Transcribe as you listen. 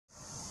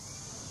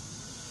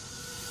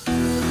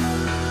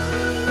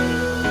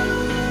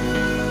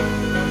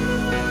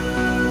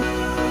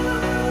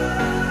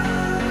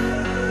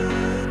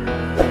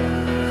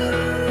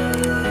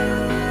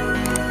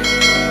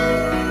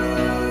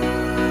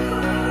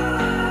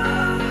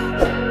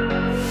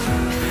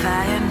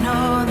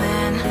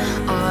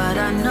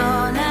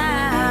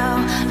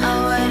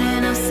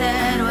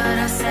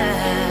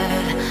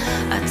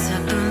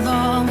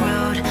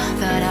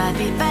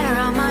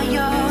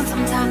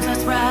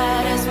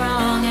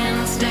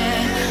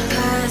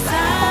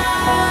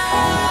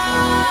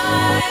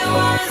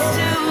was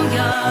too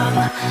young,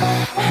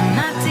 and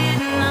I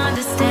didn't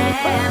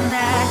understand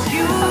that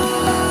you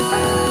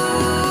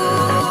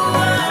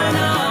were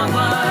the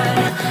one,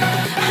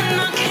 and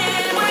I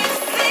can't wait to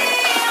see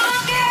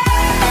you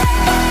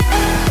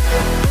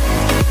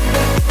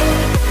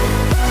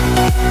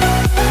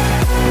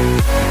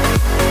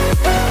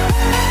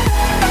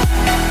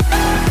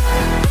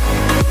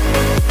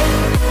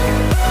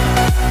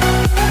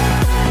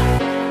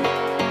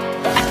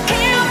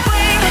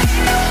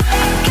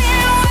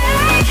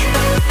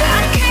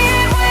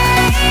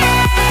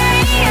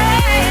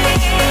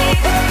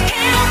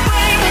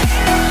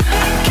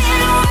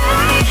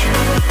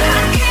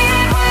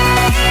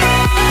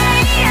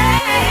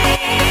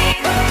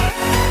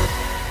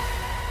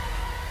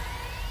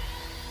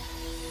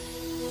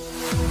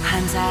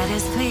hindsight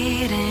is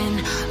fleeting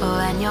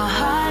when your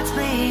heart's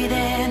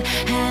bleeding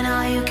and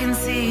all you can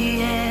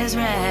see is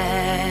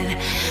red,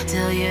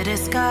 till you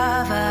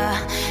discover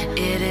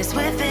it is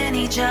within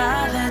each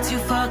other to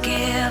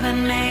forgive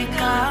and make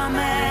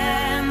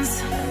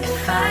amends.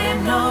 If I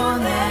had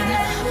known then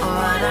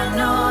what I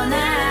know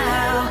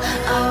now,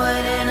 I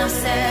wouldn't have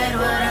said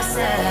what I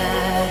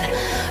said.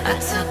 I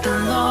took the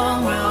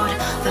long road,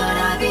 thought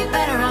I'd be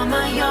better on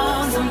my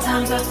own.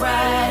 Sometimes what's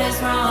right is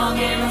wrong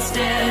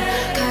instead,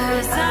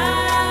 'cause I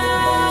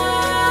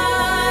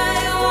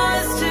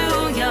was too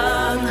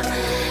young,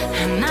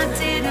 and I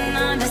didn't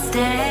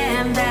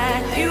understand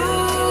that you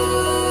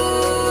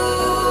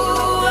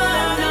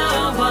were the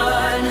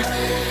one,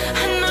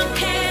 and I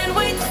can't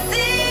wait to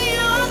see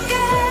you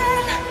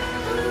again.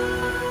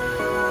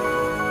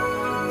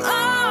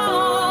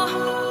 Oh,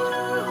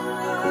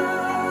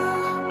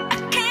 I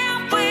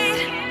can't wait,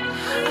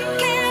 I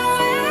can't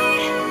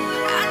wait,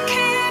 I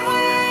can't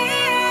wait,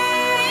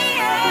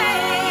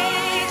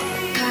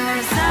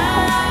 'cause I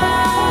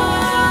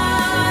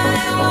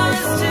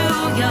was too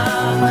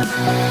young,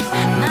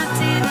 and I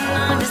didn't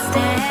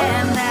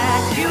understand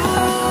that you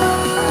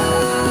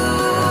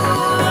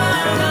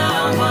were the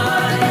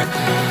one,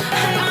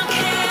 and I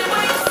can't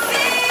wait to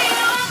see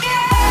you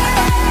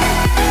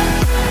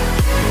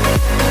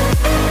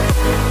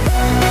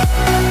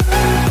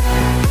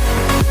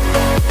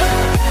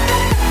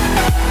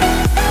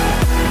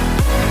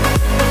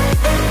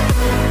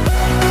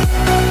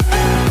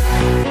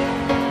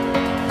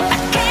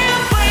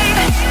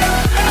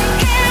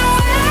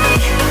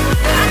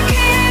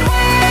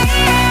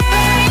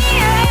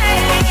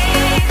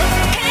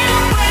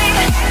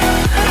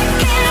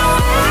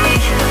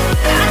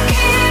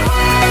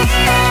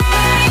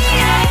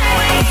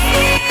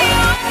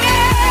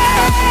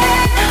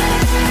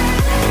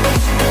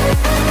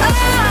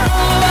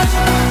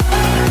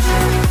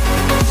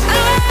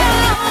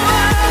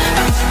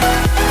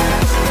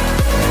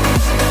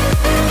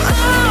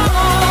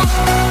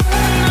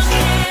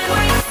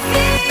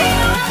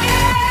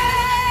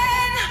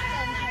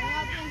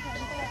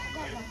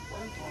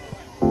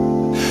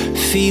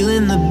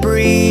Feeling the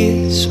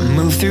breeze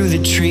move through the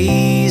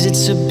trees,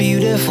 it's a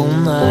beautiful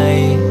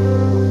night.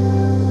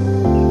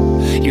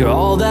 You're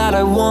all that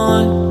I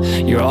want,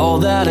 you're all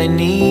that I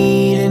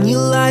need, and you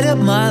light up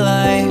my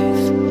life.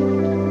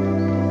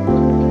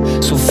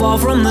 So fall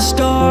from the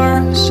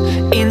stars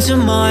into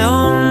my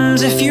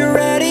arms if you're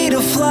ready to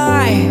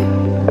fly.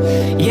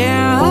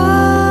 Yeah,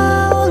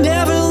 I'll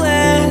never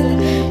let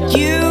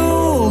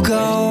you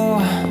go.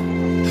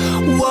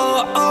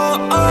 Whoa, oh,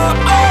 oh,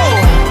 oh.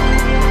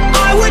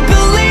 I would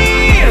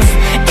believe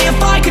if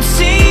I could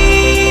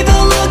see the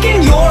look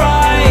in your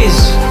eyes.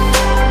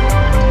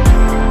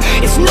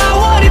 It's not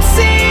what it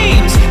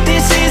seems,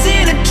 this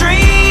isn't a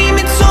dream,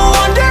 it's a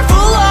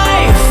wonderful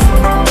life.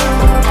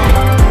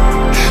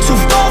 So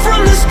fall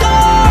from the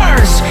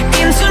stars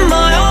into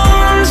my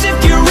arms if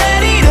you're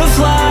ready to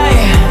fly.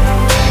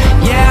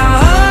 Yeah,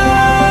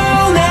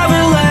 I'll never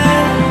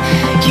let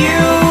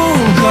you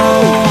go.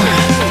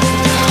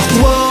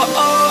 Whoa,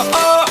 oh,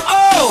 oh,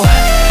 oh.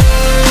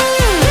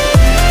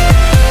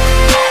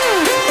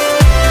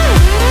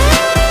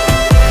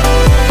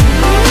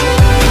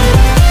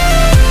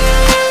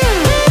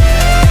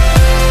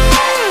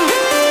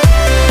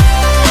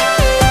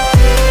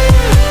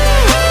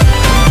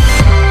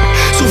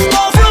 So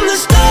fall from the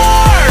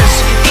stars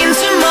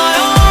into my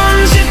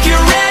arms if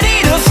you're ready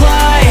to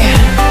fly.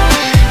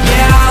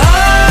 Yeah,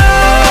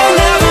 I'll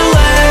never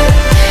let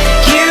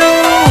you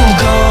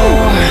go.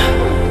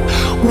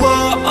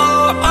 Whoa,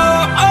 oh,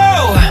 oh,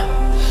 oh.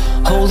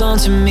 Hold on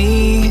to me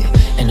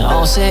and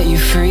I'll set you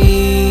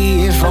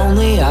free. If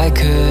only I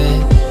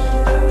could.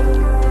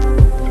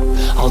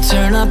 I'll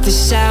turn up the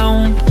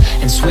sound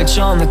and switch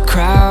on the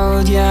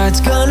crowd. Yeah, it's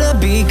gonna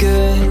be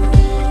good.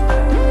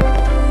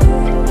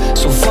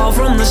 So fall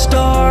from the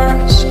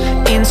stars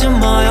into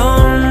my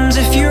arms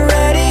if you're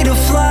ready to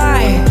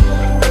fly.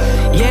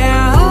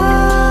 Yeah,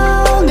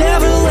 I'll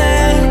never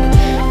let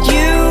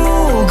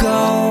you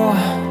go.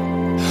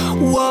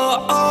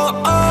 Whoa, oh,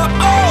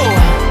 oh, oh.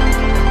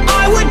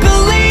 I would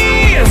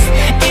believe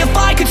if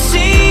I could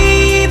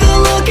see the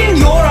look in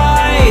your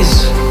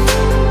eyes.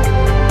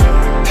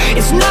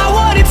 It's not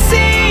what it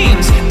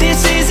seems,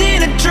 this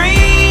isn't a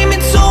dream,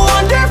 it's a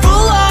wonderful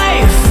life.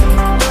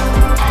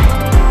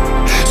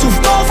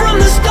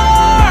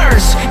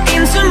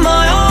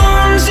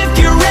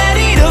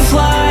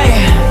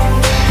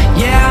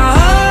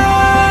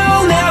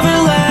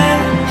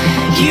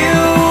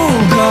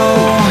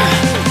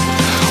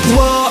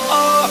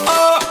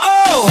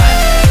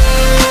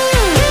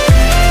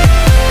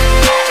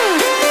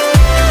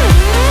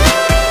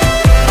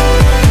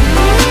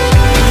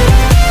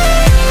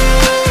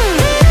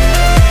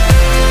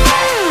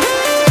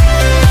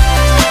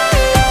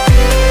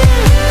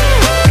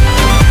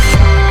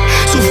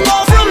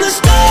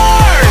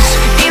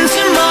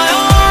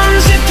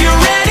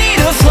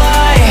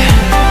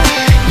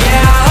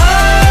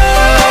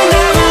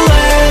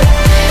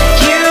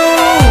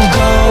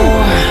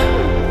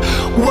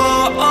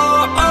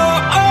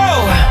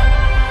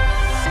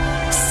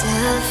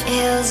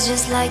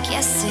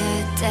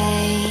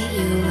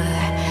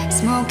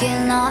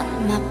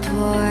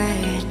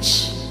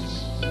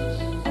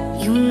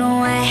 You know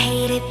I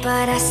hate it,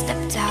 but I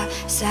stepped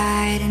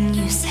outside and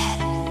you said,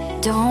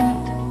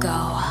 don't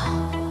go.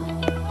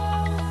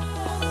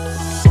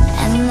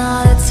 And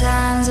all the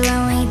times when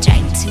we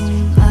drank too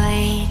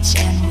much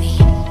and we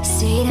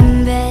stayed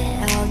in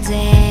bed all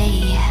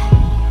day,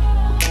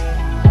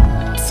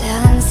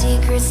 telling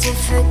secrets to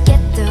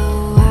forget the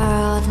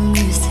world, and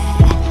you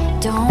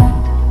said,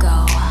 don't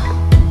go.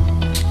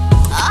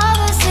 All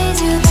those things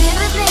you did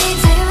with me,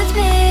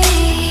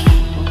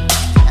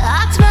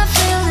 locked my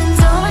feelings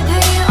on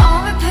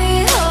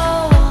repeat,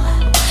 oh.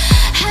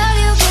 How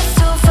you get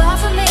so far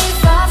from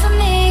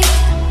me,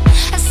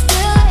 I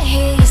still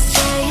hear you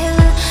saying,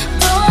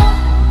 don't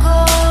go.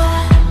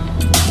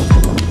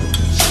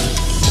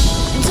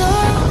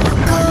 Don't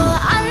go.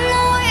 I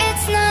know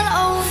it's not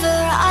over,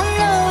 I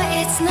know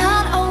it's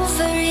not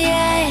over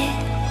yet.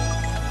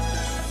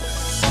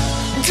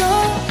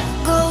 Don't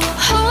go.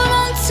 Hold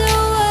on to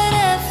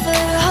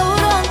whatever's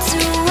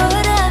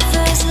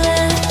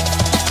left.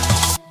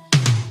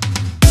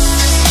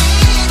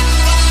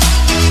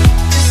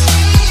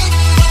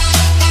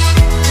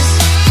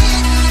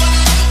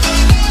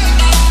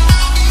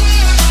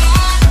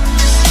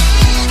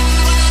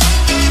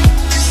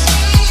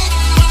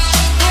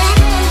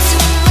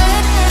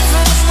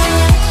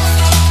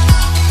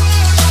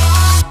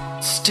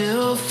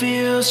 Still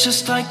feels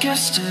just like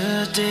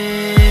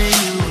yesterday.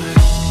 You were